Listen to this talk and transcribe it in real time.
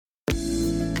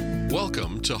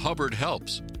Welcome to Hubbard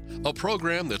Helps, a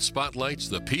program that spotlights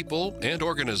the people and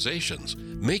organizations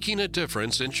making a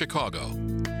difference in Chicago.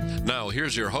 Now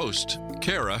here's your host,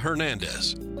 Kara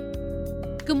Hernandez.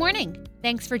 Good morning.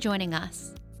 Thanks for joining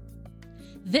us.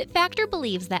 Vitt Factor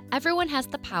believes that everyone has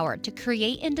the power to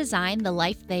create and design the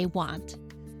life they want.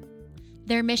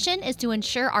 Their mission is to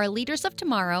ensure our leaders of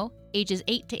tomorrow, ages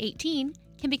 8 to 18,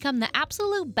 can become the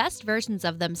absolute best versions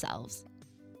of themselves.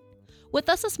 With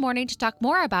us this morning to talk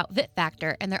more about Vitt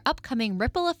Factor and their upcoming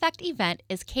Ripple Effect event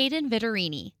is Caden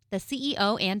Vittorini, the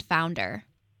CEO and founder.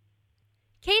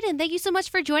 Caden, thank you so much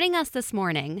for joining us this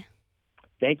morning.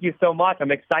 Thank you so much. I'm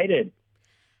excited.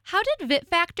 How did Vitt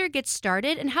Factor get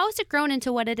started and how has it grown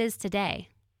into what it is today?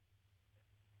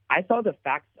 I saw the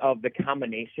effects of the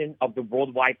combination of the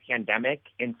worldwide pandemic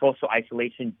and social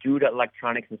isolation due to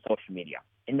electronics and social media.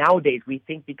 And nowadays, we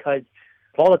think because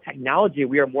of all the technology,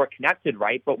 we are more connected,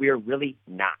 right? But we are really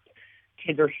not.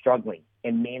 Kids are struggling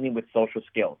and mainly with social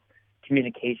skills,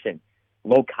 communication,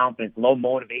 low confidence, low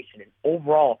motivation, and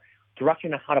overall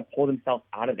direction on how to pull themselves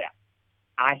out of that.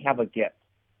 I have a gift,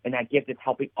 and that gift is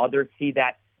helping others see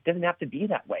that it doesn't have to be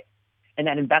that way, and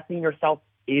that investing in yourself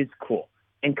is cool,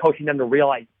 and coaching them to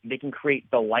realize they can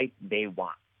create the life they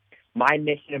want. My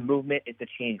mission and movement is to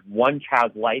change one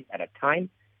child's life at a time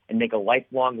and make a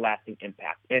lifelong lasting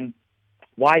impact. And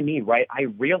why me, right? I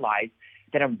realize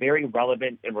that I'm very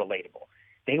relevant and relatable.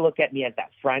 They look at me as that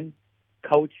friend,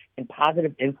 coach, and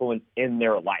positive influence in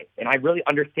their life. And I really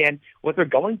understand what they're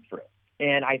going through.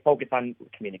 And I focus on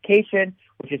communication,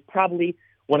 which is probably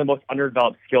one of the most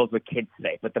underdeveloped skills with kids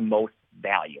today, but the most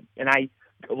value. And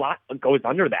a lot goes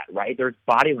under that, right? There's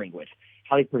body language,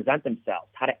 how they present themselves,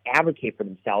 how to advocate for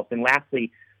themselves, and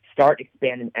lastly, start,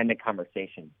 expand, and end the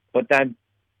conversation. But then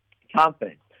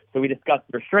confidence. So we discuss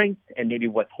their strengths and maybe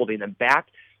what's holding them back,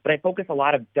 but I focus a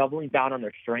lot of doubling down on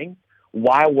their strengths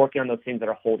while working on those things that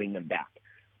are holding them back.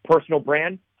 Personal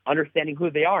brand, understanding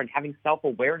who they are and having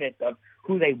self-awareness of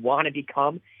who they want to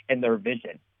become and their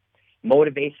vision.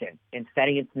 Motivation and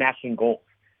setting and smashing goals.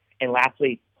 And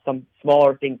lastly, some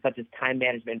smaller things such as time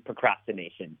management and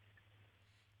procrastination.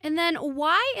 And then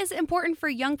why is it important for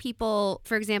young people,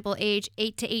 for example, age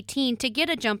 8 to 18, to get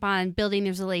a jump on building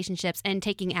these relationships and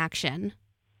taking action?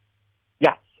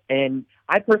 Yes, and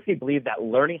I personally believe that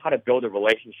learning how to build a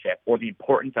relationship or the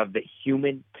importance of the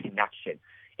human connection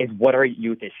is what our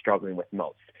youth is struggling with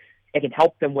most. It can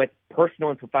help them with personal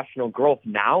and professional growth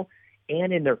now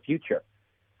and in their future.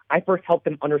 I first help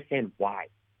them understand why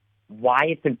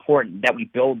it's important that we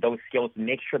build those skills and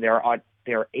make sure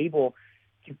they're able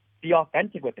to be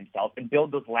authentic with themselves and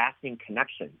build those lasting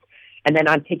connections. And then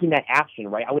on taking that action,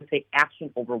 right, I would say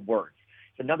action over words.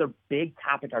 It's another big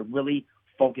topic I really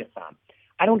focus on.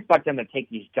 I don't expect them to take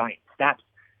these giant steps.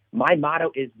 My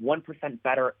motto is 1%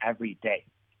 better every day.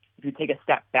 If you take a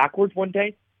step backwards one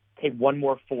day, take one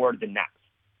more forward the next.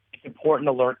 It's important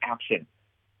to learn action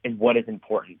is what is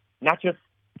important, not just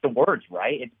the words,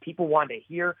 right? It's people want to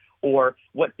hear or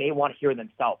what they want to hear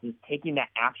themselves. It's taking that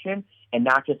action and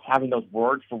not just having those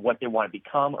words for what they want to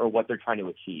become or what they're trying to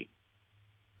achieve.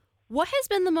 What has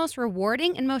been the most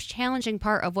rewarding and most challenging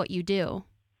part of what you do?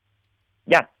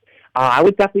 Yes. I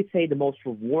would definitely say the most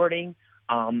rewarding.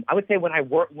 I would say when I'm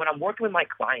working with my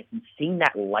clients and seeing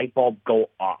that light bulb go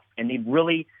off, and they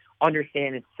really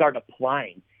understand and start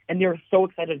applying, and they're so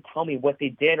excited to tell me what they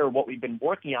did or what we've been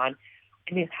working on,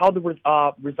 and it's how the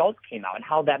results came out and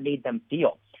how that made them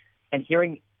feel, and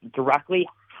hearing directly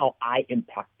how I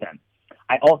impact them.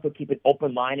 I also keep an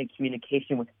open line of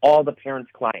communication with all the parents'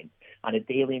 clients on a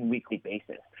daily and weekly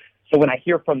basis. So when I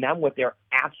hear from them what they're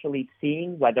actually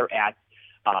seeing, whether at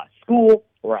school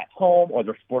or at home or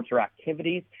their sports or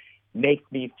activities, makes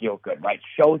me feel good, right?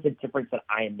 Shows the difference that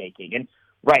I am making. And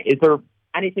right, is there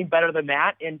anything better than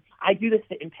that? And I do this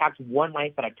to impact one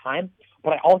life at a time,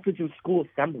 but I also do school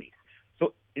assemblies.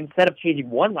 So instead of changing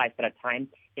one life at a time,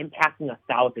 impacting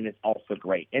 1,000 is also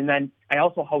great. And then I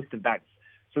also host events.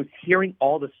 So it's hearing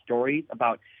all the stories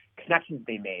about connections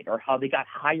they made or how they got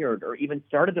hired or even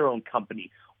started their own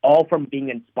company, all from being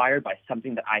inspired by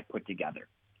something that I put together.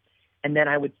 And then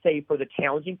I would say for the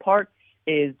challenging part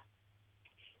is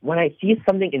when I see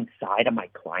something inside of my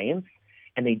clients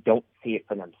and they don't see it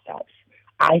for themselves.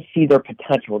 I see their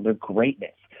potential, their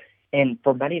greatness. And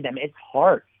for many of them, it's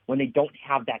hard when they don't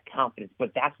have that confidence.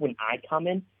 But that's when I come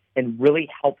in and really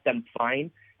help them find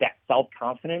that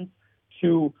self-confidence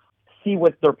to see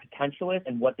what their potential is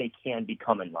and what they can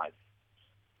become in life.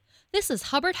 This is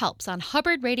Hubbard Helps on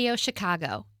Hubbard Radio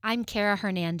Chicago. I'm Kara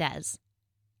Hernandez.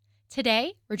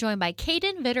 Today, we're joined by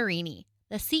Caden Vittorini,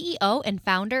 the CEO and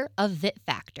founder of Vitt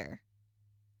Factor.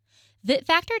 Vitt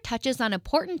Factor touches on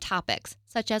important topics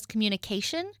such as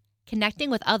communication,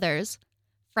 connecting with others,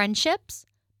 friendships,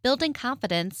 building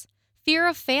confidence, fear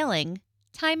of failing,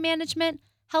 time management,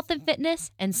 health and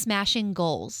fitness, and smashing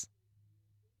goals.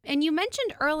 And you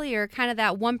mentioned earlier kind of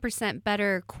that 1%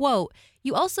 better quote.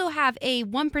 You also have a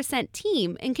 1%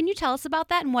 team. And can you tell us about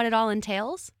that and what it all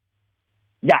entails?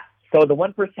 Yes. So the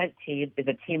 1% team is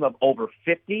a team of over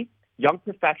 50 young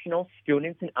professionals,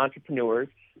 students, and entrepreneurs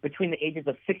between the ages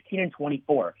of 16 and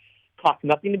 24. Cost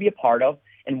nothing to be a part of.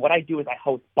 And what I do is I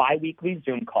host bi-weekly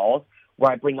Zoom calls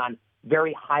where I bring on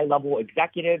very high-level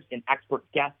executives and expert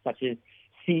guests such as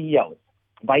CEOs,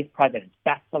 vice presidents,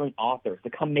 best-selling authors to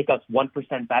come make us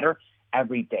 1% better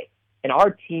every day. And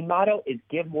our team motto is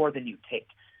give more than you take.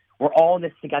 We're all in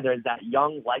this together as that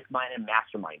young, like-minded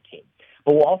mastermind team.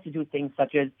 But we'll also do things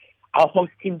such as I'll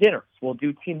host team dinners. We'll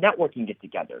do team networking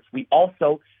get-togethers. We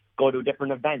also go to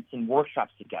different events and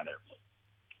workshops together.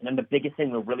 And then the biggest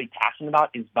thing we're really passionate about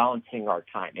is volunteering our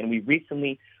time. And we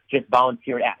recently just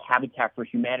volunteered at Habitat for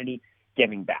Humanity,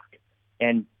 giving back.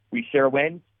 And we share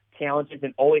wins, challenges,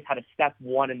 and always how to step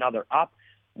one another up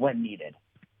when needed.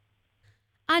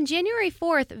 On January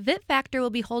 4th, Vitt Factor will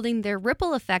be holding their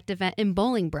Ripple Effect event in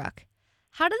Bolingbrook.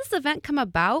 How did this event come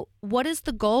about? What is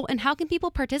the goal, and how can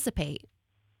people participate?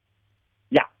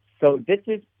 Yeah, so this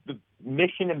is the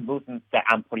mission and movement that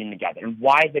I'm putting together. And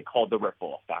why is it called the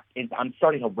Ripple Effect? Is I'm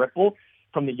starting a ripple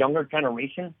from the younger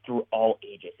generation through all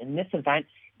ages. And this event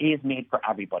is made for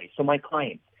everybody. So my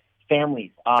clients,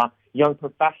 families, young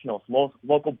professionals,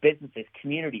 local businesses,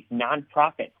 communities,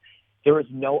 nonprofits. There is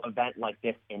no event like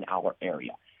this in our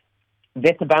area.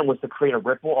 This event was to create a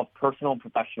ripple of personal and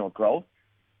professional growth,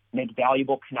 make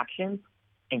valuable connections,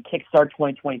 and kickstart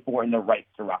 2024 in the right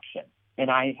direction. And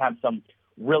I have some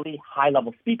really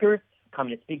high-level speakers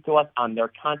coming to speak to us on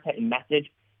their content and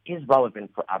message is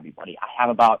relevant for everybody. I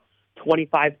have about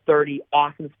 25, 30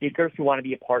 awesome speakers who want to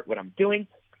be a part of what I'm doing.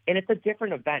 And it's a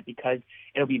different event because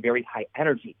it'll be very high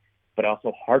energy, but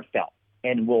also heartfelt,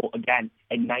 and will, again,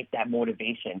 ignite that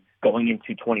motivation going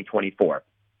into 2024.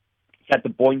 It's at the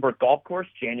Bolingbrook Golf Course,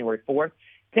 January 4th.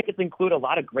 Tickets include a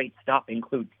lot of great stuff. They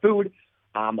include food,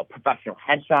 a professional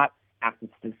headshot, access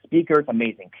to speakers,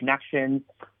 amazing connections,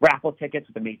 raffle tickets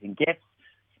with amazing gifts,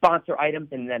 sponsor items,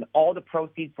 and then all the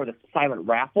proceeds for the silent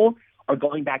raffle are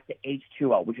going back to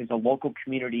H2O, which is a local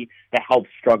community that helps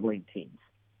struggling teens.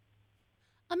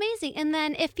 Amazing. And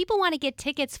then if people want to get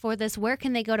tickets for this, where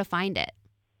can they go to find it?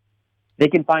 They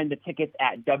can find the tickets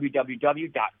at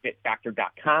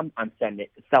www.vittfactor.com. I'm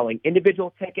selling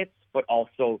individual tickets, but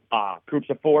also groups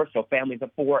of 4, so families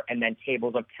of 4, and then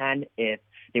tables of 10 if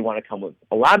they want to come with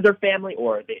a lot of their family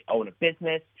or they own a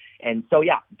business. And so,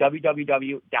 yeah,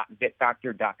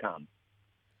 www.vittfactor.com.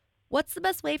 What's the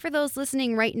best way for those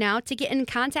listening right now to get in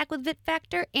contact with Vitt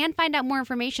Factor and find out more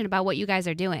information about what you guys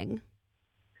are doing?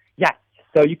 Yes.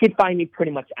 So you can find me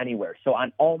pretty much anywhere. So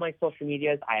on all my social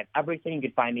medias, I have everything. You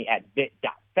can find me at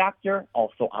vitt.factor.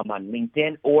 Also, I'm on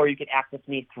LinkedIn, or you can access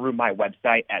me through my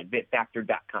website at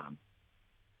vittfactor.com.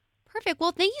 Perfect.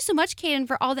 Well, thank you so much, Caden,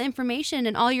 for all the information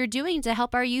and all you're doing to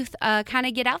help our youth kind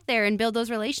of get out there and build those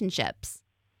relationships.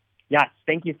 Yes,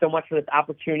 thank you so much for this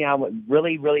opportunity. I'm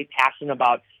really, really passionate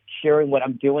about sharing what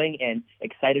I'm doing and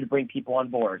excited to bring people on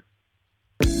board.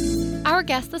 Our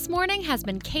guest this morning has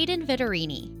been Caden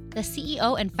Vittorini, the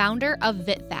CEO and founder of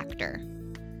Vitt Factor.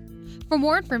 For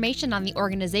more information on the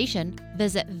organization,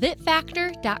 visit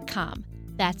vittfactor.com.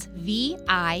 That's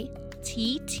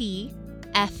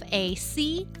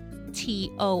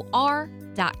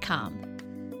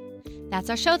VITTFACTOR.com. That's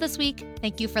our show this week.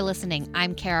 Thank you for listening.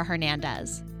 I'm Kara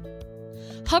Hernandez.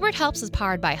 Hubbard Helps is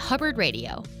powered by Hubbard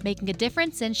Radio, making a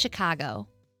difference in Chicago.